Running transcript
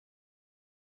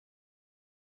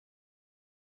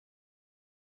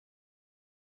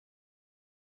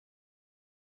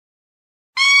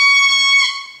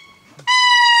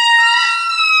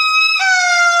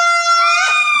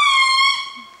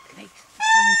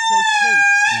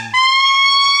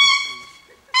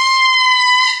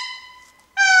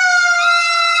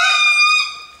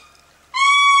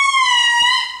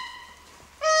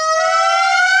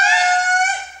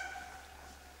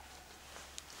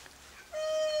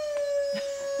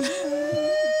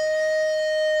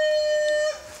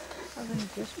I've only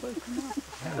just woken up.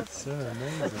 That's so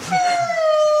amazing.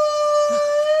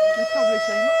 They're probably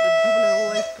saying, what the devil are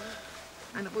always going?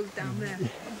 And it was down there.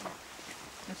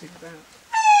 That's about.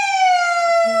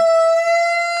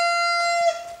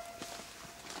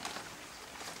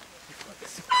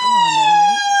 Come on, then,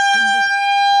 mate.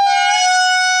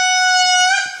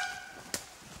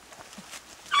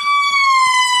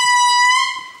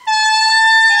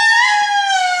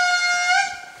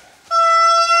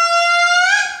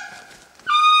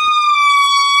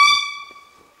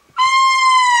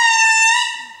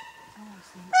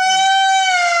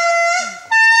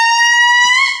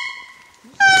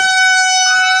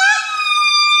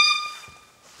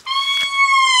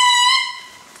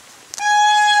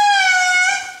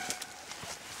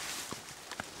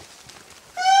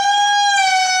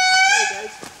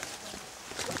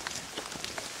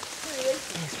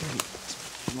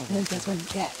 There's one,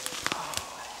 yeah.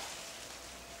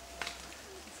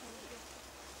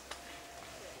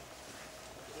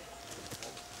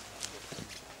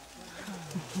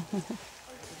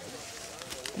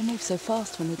 They move so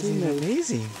fast when they do Isn't it move.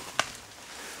 amazing?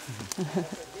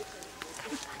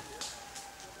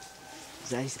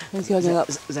 That is, Who's going up?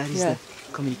 that is Yeah. the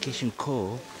communication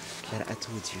call that I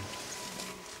told you.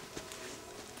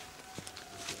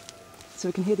 So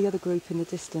we can hear the other group in the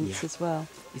distance Yeah. as well.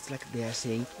 It's like they are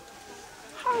saying,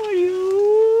 "How are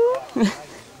you?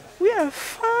 We are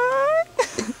fine."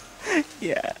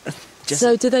 Yeah.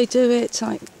 So do they do it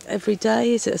like every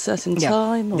day? Is it a certain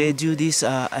time? Or? They do this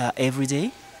every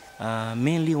day,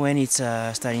 mainly when it's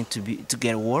starting to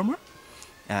get warmer,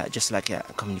 just like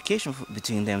communication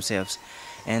between themselves.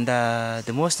 And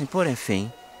the most important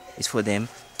thing is for them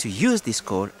to use this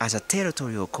call as a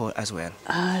territorial call as well.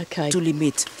 Okay. To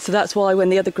limit. So that's why when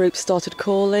the other group started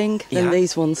calling, then Yeah.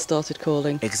 these ones started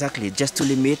calling. Exactly, just to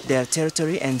limit their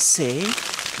territory and say,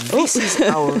 this is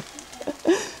our.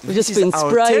 We've This just is been our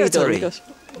sprayed. territory. Oh, gosh.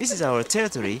 This is our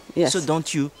territory. Yes. So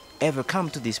don't you ever come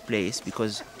to this place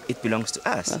because it belongs to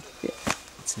us. Well, yeah.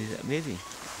 It's amazing.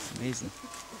 Amazing.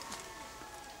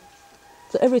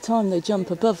 So every time they jump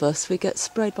above us, we get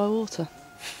sprayed by water.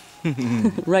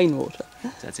 Rainwater.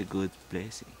 That's a good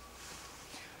place.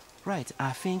 Right,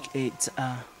 I think it's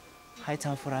high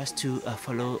time for us to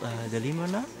follow the lemur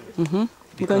now. Mm-hmm.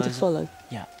 We're going to follow.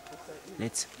 Yeah,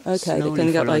 let's Okay, they're slowly going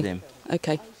to get follow like. them.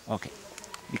 Okay. Okay,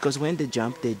 because when they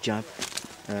jump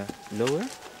lower,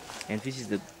 and this is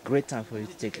the great time for you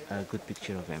to take a good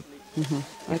picture of them.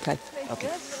 Mm-hmm. Okay. Okay.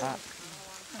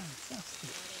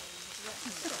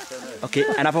 Okay,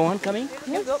 another one coming?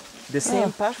 Yep. The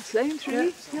same path? Same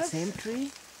tree. Yeah. Same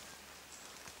tree?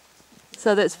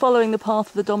 So that's following the path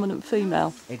of the dominant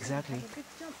female. Exactly.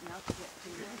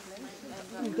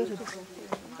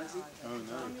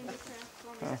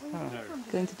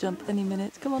 Going to jump any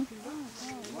minute. Come on.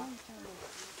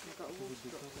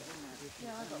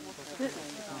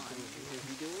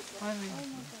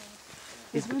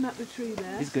 He's going up the tree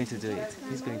there. He's going to do it.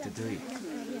 He's going to do it.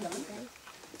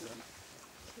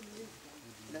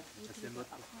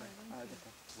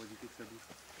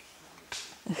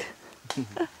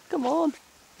 Come on.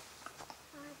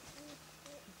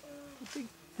 Here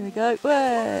we go.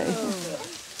 Way.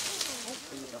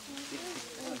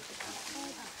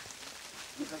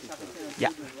 Yeah.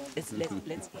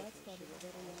 Let's.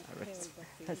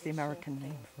 That's the American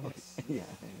name for it. Yeah.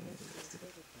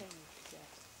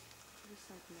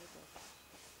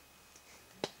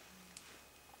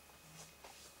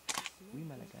 We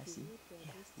Malagasy,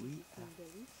 we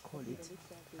call it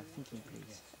a thinking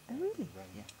place. Oh, really?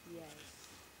 Yeah.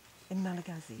 In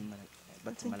Malagasy.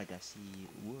 But Malagasy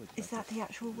word. Is that the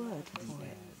actual word?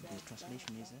 The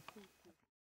translation is